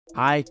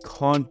I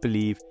can't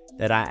believe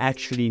that I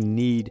actually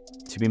need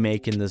to be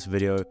making this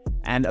video,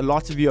 and a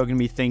lot of you are going to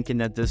be thinking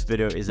that this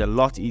video is a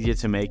lot easier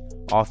to make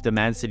after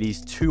Man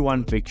City's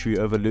 2-1 victory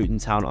over Luton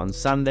Town on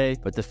Sunday,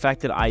 but the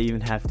fact that I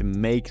even have to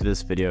make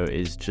this video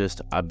is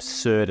just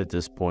absurd at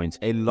this point.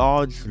 A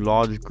large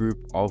group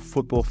of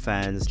football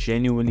fans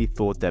genuinely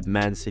thought that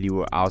Man City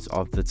were out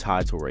of the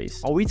title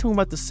race. Are we talking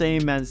about the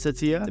same Man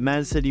City here? The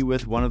Man City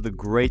with one of the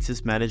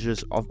greatest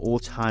managers of all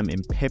time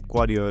in Pep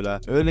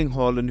Guardiola, Erling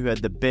Haaland, who had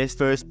the best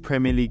first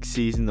Premier League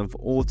season of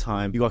all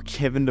time. You got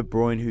Kevin De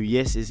Bruyne, who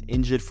yes is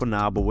injured for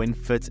now, but when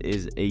fit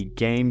is a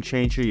game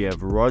changer. You have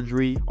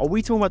Rodri. Are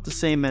we talking about the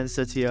same Man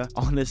City here?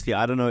 Honestly,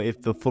 I don't know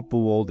if the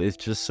football world is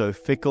just so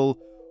fickle,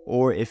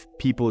 or if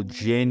people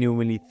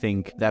genuinely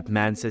think that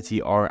Man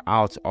City are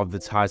out of the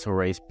title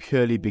race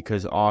purely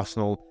because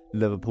Arsenal,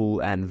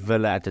 Liverpool and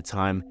Villa at the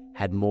time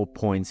had more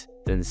points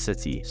than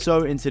City.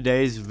 So in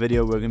today's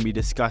video, we're going to be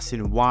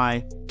discussing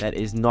why that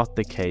is not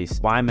the case,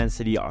 why Man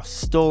City are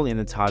still in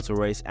the title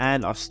race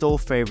and are still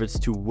favorites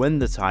to win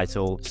the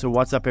title. So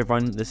what's up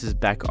everyone, this is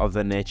Back of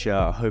the Nature.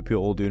 I hope you're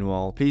all doing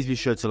well. Please be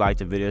sure to like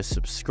the video,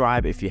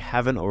 subscribe if you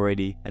haven't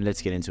already, and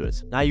let's get into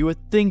it. Now you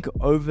would think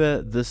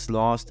over this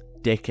last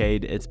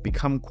decade it's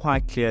become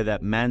quite clear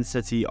that Man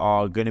City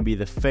are going to be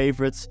the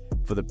favorites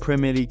for the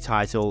Premier League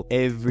title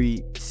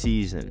every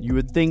season. You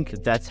would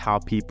think that's how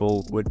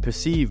people would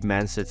perceive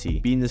Man City,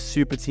 being the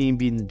super team,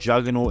 being the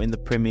juggernaut in the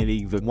Premier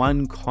League. The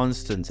one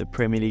constant the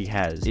Premier League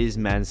has is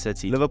Man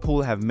City.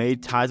 Liverpool have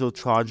made title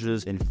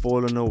charges and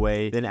fallen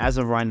away, then as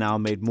of right now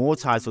made more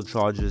title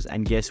charges,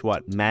 and guess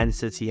what? Man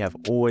City have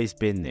always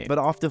been there. But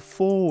after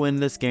 4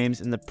 winless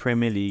games in the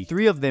Premier League,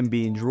 3 of them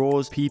being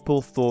draws,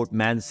 people thought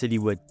Man City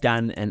were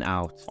done and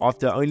out.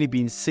 After only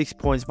being 6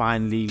 points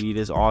behind league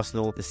leaders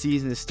Arsenal, the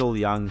season is still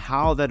young.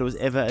 How that was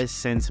ever a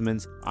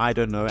sentiment, I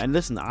don't know. And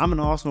listen, I'm an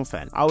Arsenal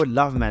fan. I would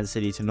love Man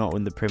City to not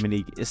win the Premier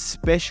League,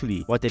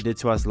 especially what they did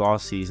to us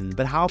last season.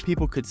 But how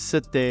people could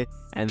sit there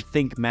and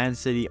think Man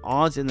City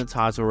aren't in the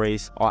title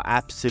race are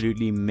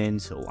absolutely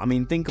mental. I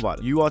mean, think about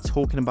it. You are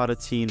talking about a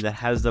team that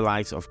has the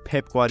likes of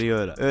Pep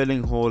Guardiola,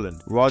 Erling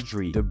Haaland,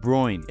 Rodri, De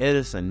Bruyne,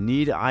 Edison.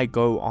 Need I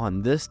go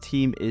on? This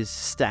team is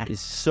stacked, is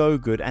so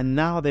good, and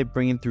now they're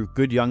bringing through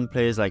good young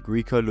players like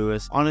Rico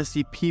Lewis.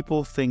 Honestly,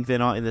 people think they're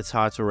not in the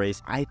title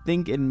race. I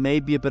think it may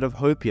be a bit of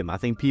hopium. I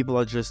think people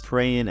are just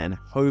praying and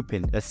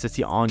hoping that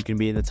City aren't going to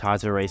be in the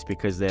title race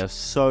because they are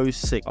so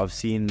sick of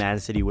seeing Man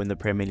City win the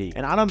Premier League.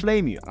 And I don't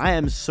blame you. I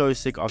am so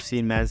sick of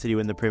seeing Man City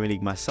win the Premier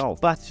League myself.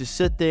 But to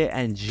sit there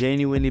and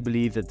genuinely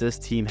believe that this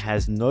team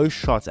has no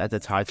shots at the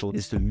title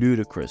is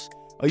ludicrous.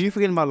 Are you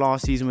forgetting about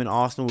last season when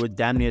Arsenal were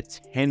damn near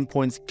 10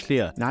 points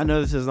clear? Now I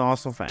know this is an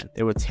Arsenal fan.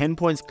 They were 10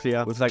 points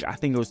clear with I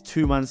think it was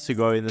 2 months to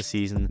go in the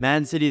season.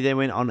 Man City, they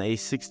went on a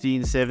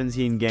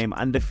 16-17 game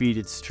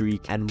undefeated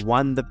streak and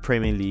won the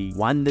Premier League,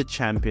 won the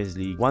Champions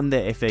League, won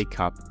the FA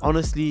Cup.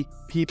 Honestly,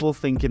 people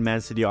thinking Man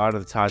City are out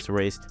of the title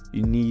race,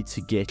 you need to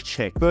get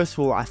checked. First of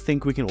all, I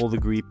think we can all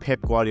agree Pep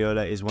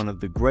Guardiola is one of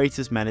the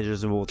greatest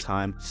managers of all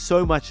time.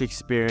 So much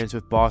experience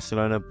with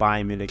Barcelona,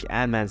 Bayern Munich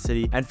and Man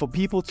City. And for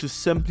people to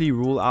simply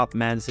rule out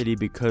Man City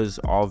because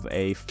of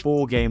a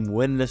 4-game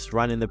winless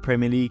run in the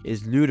Premier League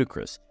is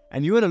ludicrous.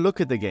 And you want to look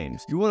at the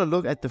games. You want to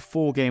look at the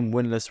 4-game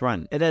winless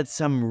run. It had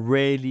some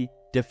really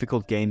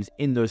difficult games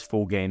in those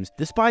 4 games.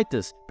 Despite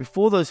this,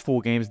 before those 4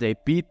 games, they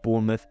beat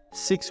Bournemouth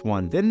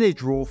 6-1. Then they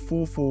draw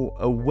 4-4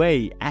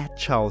 away at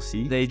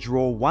Chelsea. They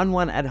draw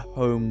 1-1 at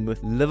home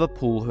with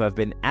Liverpool, who have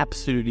been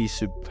absolutely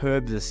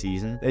superb this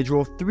season. They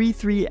draw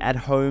 3-3 at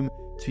home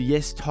to,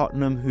 yes,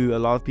 Tottenham, who a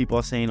lot of people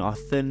are saying are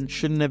thin,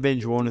 shouldn't have been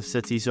drawn with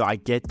City, so I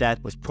get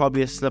that. Was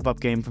probably a slip-up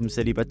game from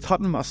City, but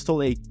Tottenham are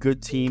still a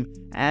good team.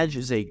 Ange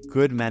is a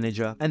good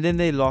manager. And then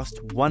they lost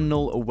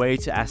 1-0 away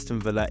to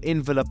Aston Villa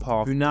in Villa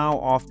Park, who now,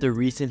 after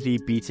recently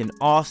beating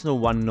Arsenal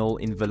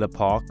 1-0 in Villa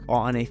Park,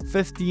 are on a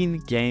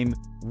 15-game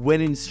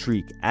winning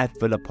streak at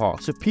Villa Park.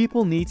 So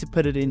people need to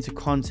put it into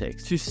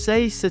context. To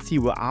say City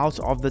were out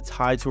of the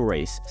title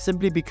race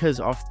simply because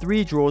of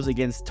 3 draws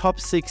against top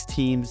 6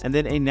 teams and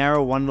then a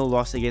narrow 1-0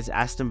 loss against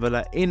Aston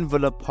Villa in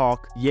Villa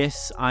Park.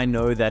 Yes, I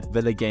know that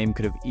Villa game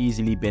could have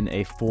easily been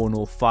a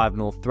 4-0,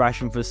 5-0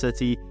 thrashing for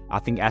City. I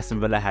think Aston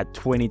Villa had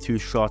 22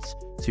 shots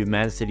to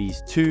Man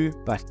City's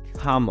 2, but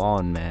come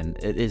on man,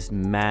 it is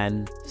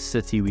Man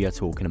City we are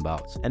talking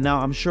about. And now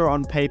I'm sure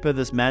on paper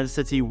this Man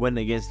City win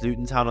against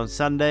Luton Town on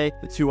Sunday,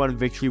 the 2-1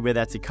 victory where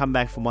they had to come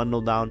back from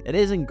 1-0 down, it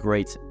isn't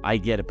great, I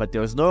get it, but there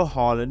was no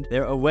Haaland.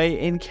 They're away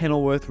in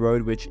Kenilworth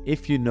Road, which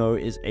if you know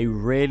is a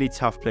really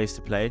tough place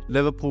to play.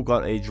 Liverpool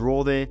got a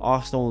draw there,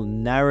 Arsenal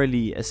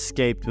narrowly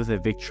escaped with a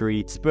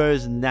victory,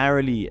 Spurs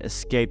narrowly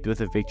escaped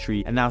with a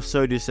victory, and now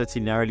so do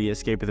City narrowly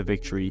escape with a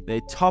victory.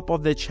 They're top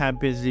of their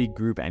Champions League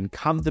group and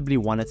comfortably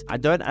won it. I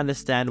don't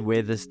understand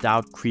where this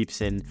doubt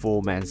creeps in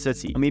for Man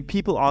City. I mean,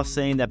 people are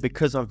saying that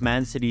because of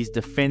Man City's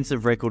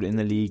defensive record in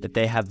the league that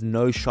they have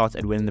no shot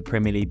at winning the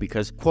Premier League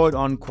because, quote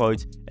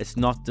unquote, it's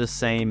not the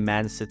same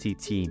Man City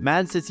team.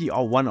 Man City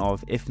are one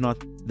of, if not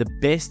the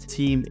best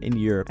team in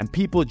Europe, and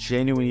people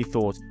genuinely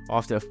thought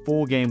after a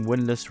 4-game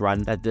winless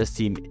run that this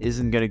team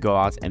isn't going to go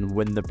out and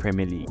win the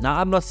Premier League. Now,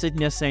 I'm not sitting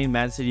here saying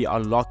Man City are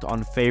locked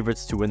on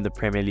favourites to win the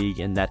Premier League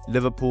and that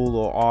Liverpool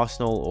or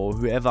Arsenal or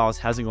whoever else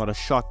hasn't got a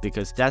shot,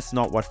 because that's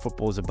not what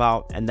football's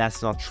about and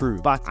that's not true.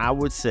 But I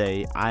would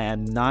say I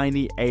am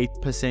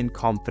 98%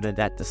 confident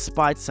that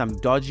despite some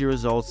dodgy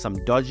results,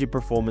 some dodgy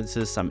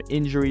performances, some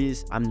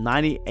injuries, I'm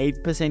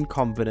 98%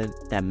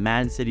 confident that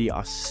Man City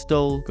are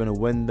still going to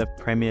win the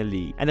Premier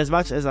League. And as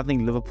much as I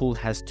think Liverpool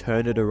has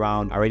turned it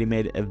around, I already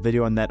made a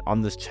video on that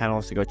on this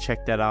channel, so go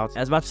check that out.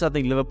 As much as I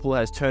think Liverpool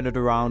has turned it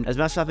around, as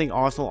much as I think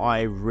Arsenal are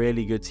a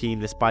really good team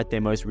despite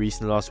their most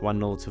recent loss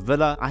 1-0 to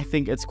Villa, I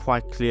think it's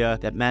quite clear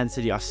that Man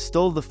City are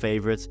still the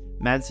favourites.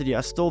 Man City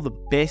are still the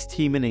best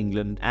team in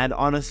England, and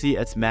honestly,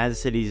 it's Man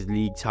City's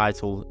league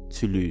title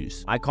to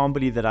lose. I can't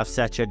believe that I've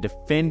sat here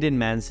defending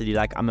Man City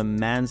like I'm a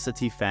Man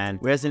City fan,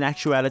 whereas in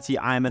actuality,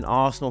 I am an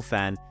Arsenal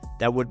fan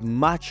that would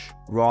much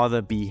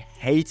rather be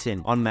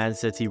hating on Man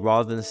City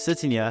rather than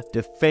sitting here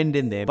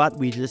defending them. But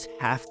we just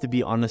have to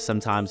be honest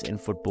sometimes in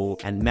football,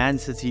 and Man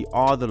City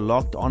are the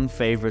locked on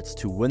favourites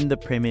to win the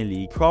Premier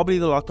League, probably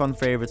the locked on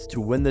favourites to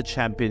win the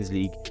Champions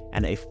League,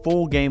 and a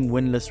 4-game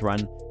winless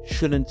run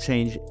shouldn't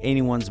change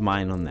anyone's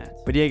mind on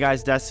that. But yeah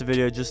guys, that's the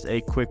video, just a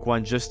quick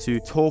one just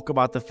to talk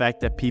about the fact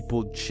that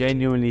people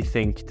genuinely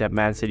think that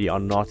Man City are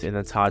not in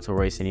the title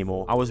race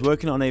anymore. I was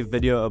working on a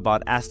video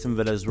about Aston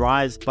Villa's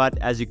rise, but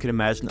as you can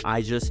imagine,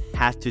 I just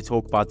had to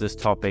talk about this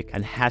topic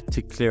and had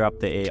to clear up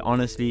the air.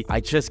 Honestly, I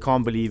just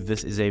can't believe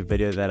this is a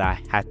video that I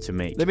had to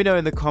make. Let me know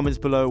in the comments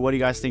below, what do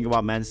you guys think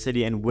about Man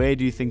City and where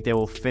do you think they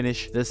will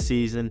finish this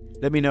season?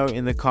 Let me know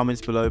in the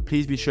comments below.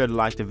 Please be sure to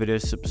like the video,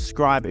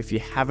 subscribe if you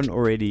haven't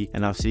already,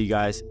 and I'll see you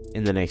guys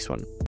in the next one.